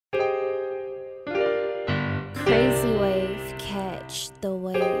Krayzie Wave, catch the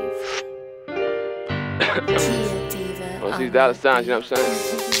wave. Kea Diva. Well, these dollar signs, you know what I'm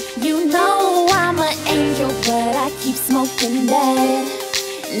saying? You know I'm an angel, but I keep smoking that.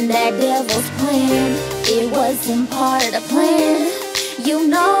 That devil's plan, it wasn't part of the plan. You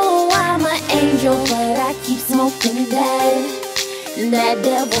know I'm an angel, but I keep smoking that. That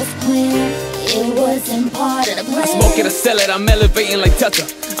devil's plan, it wasn't part of the plan. I smoke it, I sell it, I'm elevating like Tucker.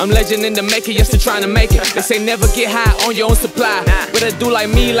 I'm legend in the making, yes, they're trying to make it. They say never get high on your own supply, but a dude like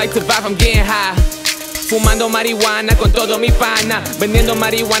me like to vibe, I'm getting high. Fumando marihuana con todo mi pana, vendiendo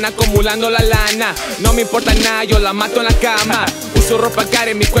marihuana, acumulando la lana. No me importa nada, yo la mato en la cama. Uso ropa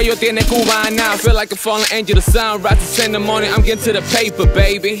cara y mi cuello tiene cubana. I feel like a fallen angel, the sun rises in the morning, I'm getting to the paper,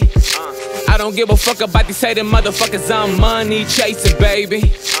 baby. I don't give a fuck about these hating motherfuckers, I'm money chasing,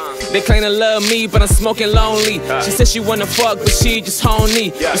 baby. They claim to love me, but I'm smoking lonely. She said she wanna fuck, but she just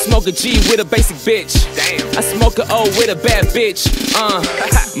horny. You smoke a G with a basic bitch. I smoke a O with a bad bitch.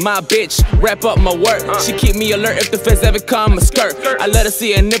 My bitch, wrap up my work. She keep me alert if the feds ever come a skirt. I let her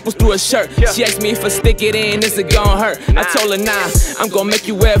see her nipples through her shirt. She asked me if I stick it in, is it gon' hurt? I told her nah, I'm gon' make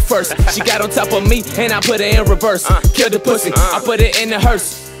you wear it first. She got on top of me, and I put her in reverse. Kill the pussy, I put it in the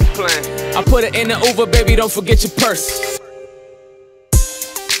hearse. I put it in the Uber, baby, don't forget your purse.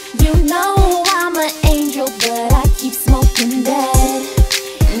 You know I'm an angel, but I keep smoking that.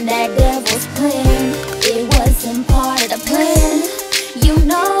 That devil's plan, it wasn't part of the plan. You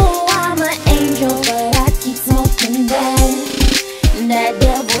know I'm an angel, but I keep smoking that. That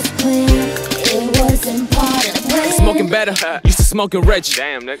devil's plan, it wasn't part of the plan. Smoking better, used to smoking rich.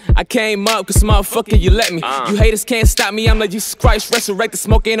 Damn, nigga. I came up cause motherfucker you let me. You haters can't stop me, I'm like Jesus Christ resurrected,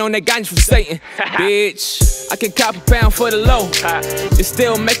 smoking on that ganja from Satan. Bitch, I can cop a pound for the low. It's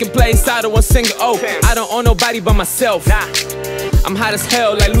still making plays out of one single O. I don't own nobody but myself. I'm hot as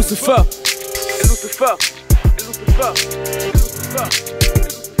hell like Lucifer. Lucifer.